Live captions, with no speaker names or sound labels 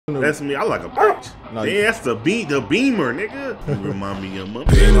That's me. I like a bitch. No, yeah, that's the Beamer, nigga. You remind me of my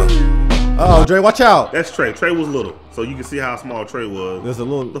Beamer. Oh, Dre, watch out. That's Trey. Trey was little, so you can see how small Trey was. There's a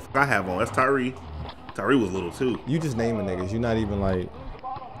little. The fuck I have on. That's Tyree. Tyree was little too. You just naming niggas. You're not even like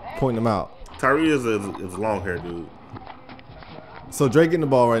pointing them out. Tyree is a long hair dude. So Dre getting the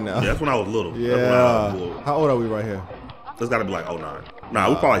ball right now. Yeah, that's when I was little. Yeah. Was little. How old are we right here? It's got to be like 09. Nah,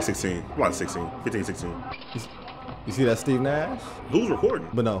 we probably like 16. Probably 16. 15, 16. You see that Steve Nash? Who's recording?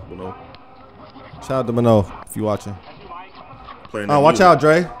 Beno. Beno. Shout out to Beno if you watching. Oh, watch out,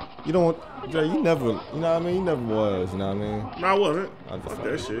 Dre. You don't want Dre. You never. You know what I mean? You never was. You know what I mean? No, I wasn't. Fuck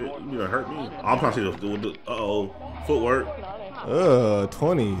that shit. You gonna hurt me? I'm trying to see the footwork.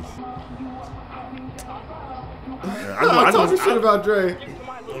 20s. Yeah, I'm talking shit about Dre.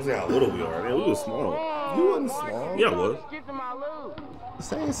 I don't see how little we are. Man, we was small. You wasn't small. Yeah, I was.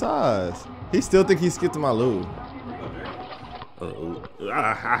 Same size. He still think he skipped to my loo.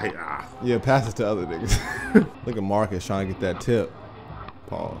 Yeah, pass it to other niggas. Look at Marcus trying to get that tip.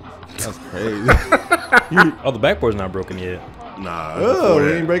 Pause. That's crazy. Oh, the backboard's not broken yet. Nah. Oh,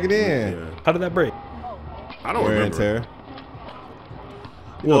 we ain't breaking in. Yeah. How did that break? I don't remember. Tear.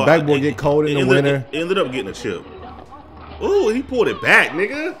 Well, the backboard get cold in the winter. It ended up getting a chip. Ooh, he pulled it back,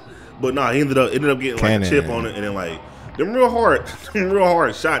 nigga. But nah, he ended up getting like a chip on it, and then like them real hard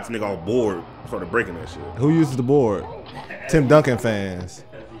shots, nigga, off board started breaking that shit. Who uses the board? Tim Duncan fans.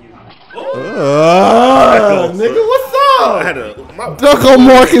 Nigga, what's up? I had to dunk on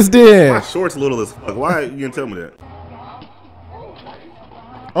Marcus then. My shorts little as fuck. Why you didn't tell me that?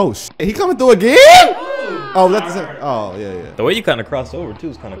 Oh shit, he coming through again? Oh, that's the same. Oh yeah. The way you kind of crossed over too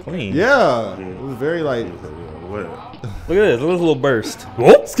is kind of clean. Yeah, it was very like. Look at this, look at this little burst.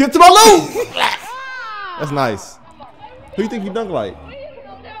 Whoop! Skip to my loop. That's nice. Who you think you dunk like?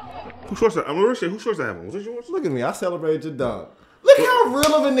 Who shorts? I'm real shit. Who shorts I have on? Was it yours? Look at me. I celebrated your dunk. Look how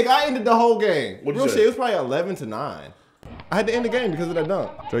real of a nigga. I ended the whole game. Real shit. It was probably 11-9. I had to end the game because of that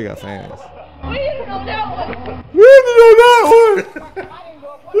dunk. Dre got fans. We didn't know that one.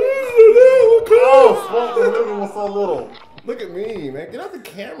 Oh, fuck, the nigga was so little. Look at me, man. Get out the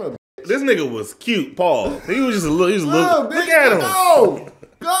camera. This nigga was cute, Paul. He was just a little. He was look at him.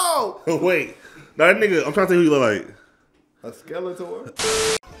 Go. Wait. Now that nigga, I'm trying to tell you who you look like. A Skeletor?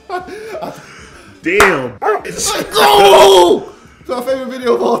 Damn. Go! It's our favorite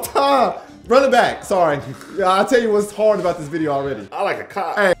video of all time. Run it back. Sorry. Yeah, I'll tell you what's hard about this video already. I like a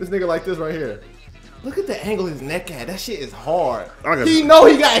cop. Hey, this nigga like this right here. Look at the angle his neck at. That shit is hard. Like he know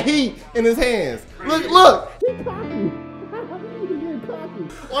he got heat in his hands. Look.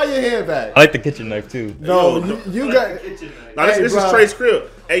 Why your hand back? I like the kitchen knife too. No, you got. Now this is Trey's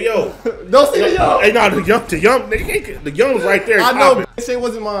script. Hey yo. Don't say the yo. Hey no, the young's right there. I know. That shit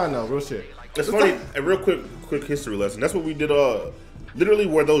wasn't mine though. Real shit. It's funny. A real quick history lesson. That's what we did. Literally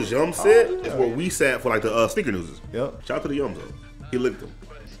where those yums sit is where we sat for like the sneaker newses. Yep. Shout out to the yums though. He licked them.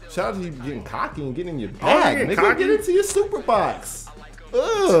 Shout out to you getting cocky and getting in your bag. Nigga, get into your super box.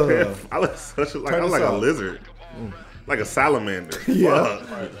 Ugh. I look such like I'm like a lizard. Like a salamander. Yeah.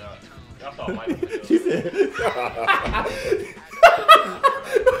 She said.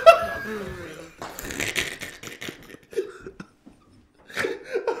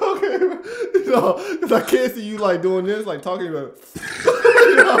 Okay. No, because I can't see you like doing this, like talking about.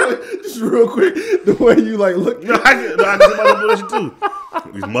 Just real quick, the way you like look. No, I can about to do that shit too.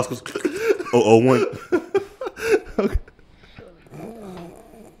 These muscles. 001. Okay.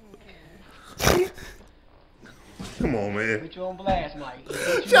 Come on, man. Put you on blast, Mike.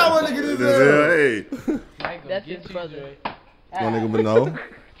 Y'all want to get this Hey. That's his brother. One nigga, but no.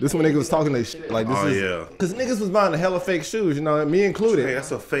 This one nigga was talking that shit. Like, this is. Yeah. Because niggas was buying a hella fake shoes, you know, me included. Hey,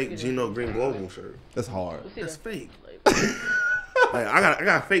 that's a fake Gino Green Global shirt. That's hard. That's fake. Hey, I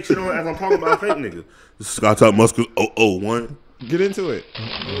got fake shit on as I'm talking about fake niggas. This is Scott Top Muscles 001. Get into it.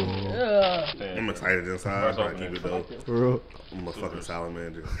 I'm excited inside. I keep it though. For real. I'm a fucking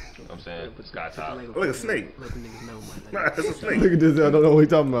salamander. I'm saying Sky Top. Like a snake. Nah, it's a snake. Look at this. I don't know what he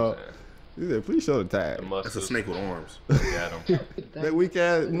talking about. He said, please show the tag. That's a snake with arms. That weak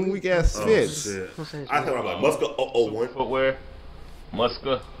ass fits. Oh, shit. I thought about Muska 001. Footwear.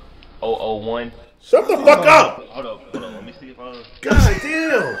 Muska 001. Shut the fuck up! Hold up. Let me see if I. God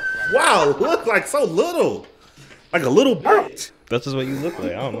damn! Wow, look like so little. Like a little bitch. That's just what you look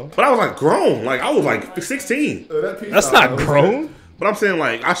like. I don't know. But I was like grown. Like I was like 16. That's not grown. But I'm saying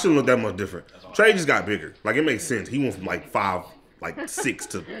like I shouldn't look that much different. Trey just got bigger. Like it makes sense. He went from like 6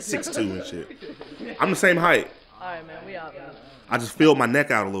 to 6'2" and shit. I'm the same height. Alright, man, we out, man. I just filled my neck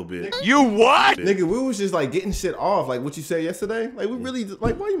out a little bit. You what? Nigga, we was just like getting shit off. Like what you said yesterday. Like we really,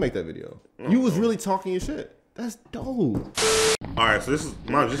 like why you make that video? You was really talking your shit. That's dope. All right, so this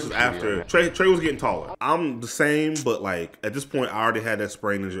is after Trey was getting taller. I'm the same, but like at this point, I already had that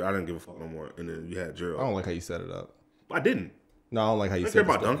sprain injury. I didn't give a fuck no more. And then you had Gerald. I don't like how you set it up. I didn't. No, I don't like how you You set care it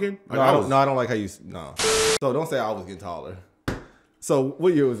about dunking? Like, No, I don't like how you. No. So don't say I was getting taller. So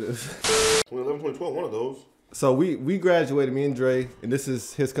what year was this? 2011, 2012, one of those. So we graduated, me and Dre, and this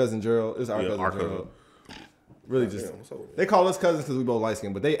is his cousin Gerald. This is our Yeah, cousin our Gerald. cousin. Really just Damn, what's up with that? they call us cousins because we both light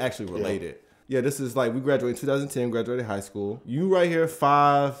skinned, but they actually related. Yeah, this is like we graduated in 2010, graduated high school. You right here,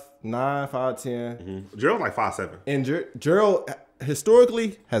 5'9", 5'10". Gerald's like 5'7". And Gerald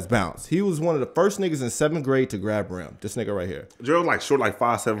historically has bounced. He was one of the first niggas in 7th grade to grab rim. This nigga right here. Gerald's like short, like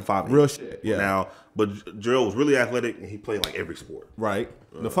 5'7", 5'8". Real shit, yeah. Now, but Gerald was really athletic and he played like every sport. Right.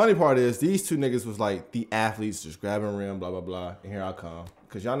 The funny part is these two niggas was like the athletes just grabbing rim, blah, blah, blah. And here I come.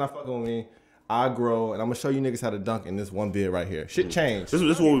 Because y'all not fucking with me. I grow, and I'm going to show you niggas how to dunk in this one vid right here. Shit changed. This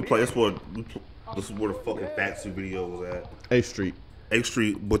is where we play. This is where the fucking Fatsu video was at. 8th Street. 8th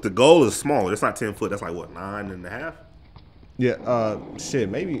Street. But the goal is smaller. It's not 10 foot. That's like, what, 9.5? Yeah, shit,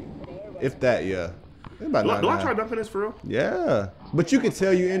 maybe, if that, yeah. About Do I 9.5. try dunking this for real? Yeah. But you can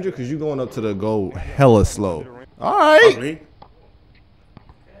tell you injured because you going up to the goal hella slow. All right. Me?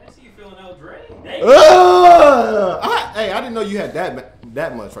 Hey, I didn't know you had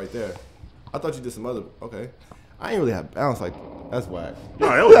that much right there. I thought you did some other. Okay, I ain't really have bounce like that's whack.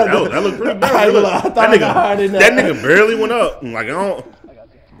 No, that looked pretty bad. I ain't gonna lie, I thought I got higher than that nigga barely went up. Like, I don't.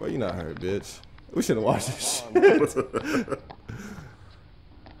 Well, you not hurt, bitch. We should have watched this shit.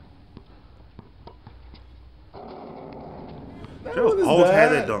 Gerald always had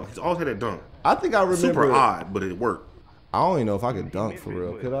that dunk. He's always had that dunk. I think I remember. Super odd, but it worked. I don't even know if I could dunk for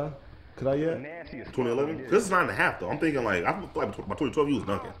real. Could I? Could I yet? 2011? This is 9.5 though. I'm thinking like I feel like by 2012 you was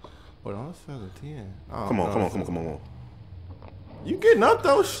dunking. Hold on, I was feeling 10. Come on. You getting up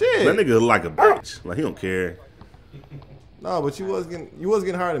though, shit. That nigga look like a bitch. Like he don't care. No, but you was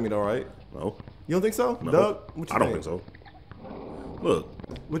getting higher than me though, right? No. You don't think so, No. Doug? What you I don't think so. Look.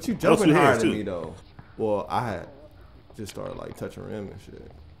 But you jumping two higher hands, than too. me though. Well, I had just started like touching rim and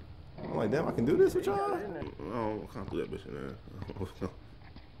shit. I'm like, damn, I can do this with y'all. No, I can't do that bitch in there.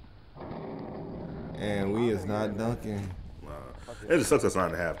 And we is not dunking. It just sucks that's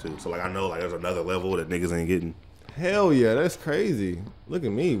 9.5 too. So like I know like there's another level that niggas ain't getting. Hell yeah, that's crazy. Look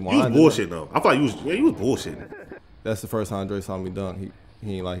at me. You was bullshitting though. I thought you was bullshitting. That's the first time Dre saw me dunk.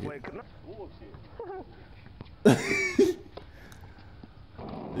 He ain't like it.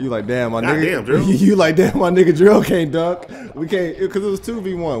 You like, damn, my nigga. Damn, Drew. You like, damn, my nigga Drill can't dunk. We can't, because it was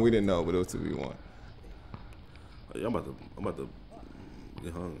 2v1. We didn't know, but it was 2v1. I'm about to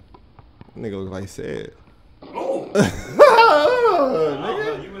get hung. Nigga look like said. Oh!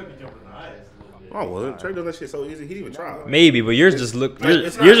 Nigga. You might be jumping the highest a little bit. Oh well, Trey does that shit so easy. He didn't even try. Maybe, but yours just It's not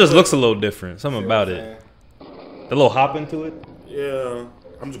yours just good. looks a little different. Something about it. The little hop into it. Yeah,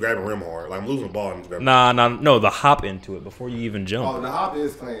 I'm just grabbing rim hard. Like I'm losing the ball. And I'm just grabbing. No, the hop into it before you even jump. Oh, the hop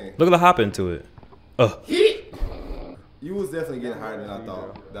is clean. Look at the hop into it. You was definitely getting higher than I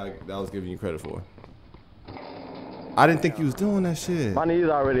thought that I was giving you credit for. I didn't think you was doing that shit. My knees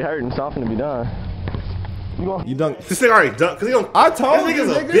already hurting, so I'm finna be done. You dunked. This nigga already dunked because he don't. I told this you,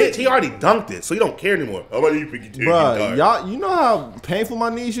 nigga's a nigga. bitch. He already dunked it, so he don't care anymore. How about you, Pinky T? Bruh, y'all, you know how painful my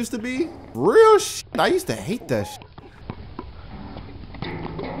knees used to be? Real shit. I used to hate that shit.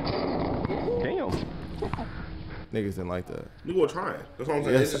 Damn. Niggas didn't like that. You were trying. That's what I'm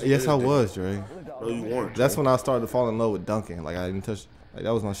saying. Yes, I was, Dre. No, you weren't. That's when I started to fall in love with dunking. Like, I didn't touch, like,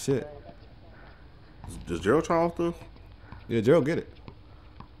 that was my shit. Does Gerald try off though? Yeah, Gerald get it.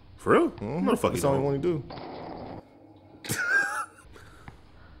 For real? No, the fuck That's you the only don't. one he do.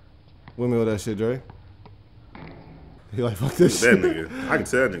 With me with that shit, Dre. He like, fuck this That shit. nigga. I can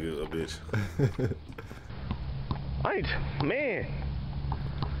tell that nigga a bitch. Man.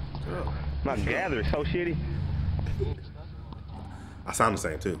 My gather is so shitty. I sound the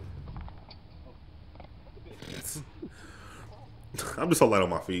same too. I'm just so light on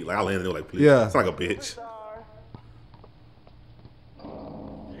my feet. Like I landed there like, please. Yeah. It's like a bitch.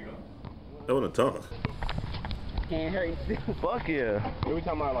 That wasn't a tongue. Can't hurt you. Fuck yeah. Every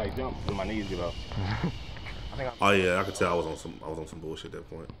time I like jump, my knees get up. Oh yeah, I could tell I was on some bullshit at that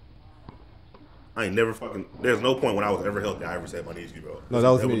point. I ain't never fucking. There's no point when I was ever healthy I ever said my knees give up. No, that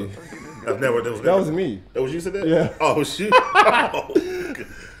was me. That was never. That was me. That was you said that? Yeah. Oh shit. Oh,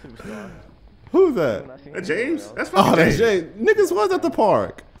 Who's that? that James? That's fucking Oh, that's James. Jay. Niggas was at the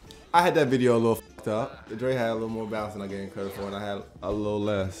park. I had that video a little fucked up. Dre had a little more bounce than I gave him credit for, and I had a little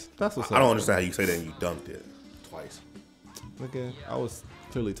less. That's what's up. I don't understand how you say that and you dunked it twice. Look at, I was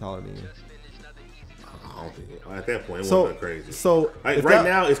clearly taller than you. I I don't think at that point it So wasn't nothing crazy. so Like, if right that-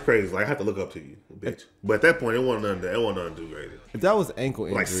 now it's crazy. Like I have to look up to you, bitch. But at that point it wasn't nothing too crazy. if that was ankle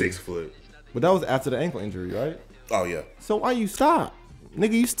injury, Like 6 foot. but that was after the ankle injury, right? Oh yeah. So why you stop,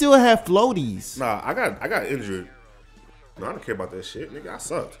 nigga? You still have floaties. Nah, I got injured. No, I don't care about that shit, nigga. I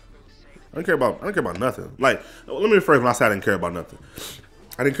sucked. I didn't care about nothing. Like, let me rephrase when I said I didn't care about nothing.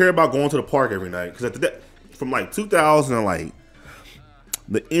 I didn't care about going to the park every night because from like 2000 and like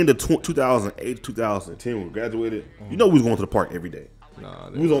the end of 2008 to 2010 when we graduated, you know we was going to the park every day. Nah,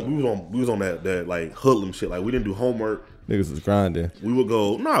 We was on that like hoodlum shit. Like we didn't do homework. niggas was grinding. We would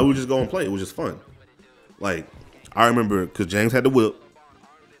go. Nah, we would just go and play. It was just fun. Like I remember because James had the whip.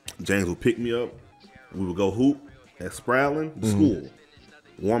 James would pick me up. We would go hoop at Spradlin school.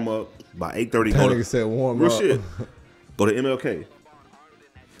 Warm up by 8:30. That nigga said warm real up. shit. Go to MLK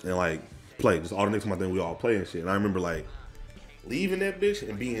and like play. Just all the niggas my thing. We all play and shit. And I remember like leaving that bitch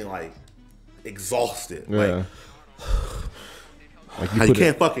and being like exhausted. Yeah. Like you how you put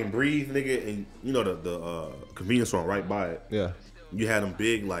can't fucking breathe, nigga. And you know the convenience store right by it. Yeah. You had them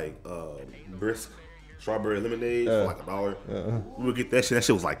big like brisk strawberry lemonade for like $1. We would get that shit. That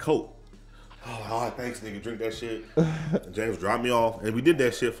shit was like Coke. Oh, thanks, nigga. Drink that shit. And James dropped me off, and we did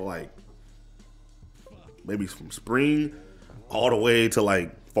that shit for like maybe from spring all the way to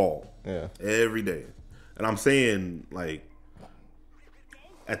like fall. Yeah. Every day. And I'm saying like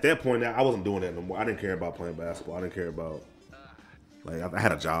at that point now I wasn't doing that no more. I didn't care about playing basketball. I didn't care about like I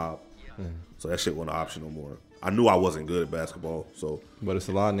had a job, so that shit wasn't an option no more. I knew I wasn't good at basketball, so. But it's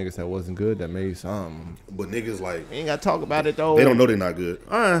a lot of niggas that wasn't good that made some. But niggas like Ain't gotta talk about it though. they don't know they're not good.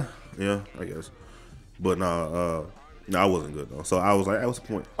 Yeah, I guess. But nah, I wasn't good though. So I was like, hey, what's the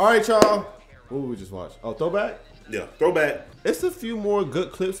point? All right, y'all. What did we just watch? Oh, throwback. Yeah, throwback. It's a few more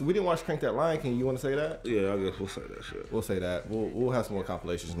good clips. We didn't watch Crank That Lion King. You want to say that? Yeah, I guess we'll say that shit. We'll say that. We'll have some more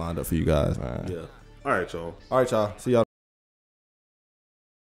compilations lined up for you guys, man. Yeah. All right, y'all. All right, y'all. See y'all.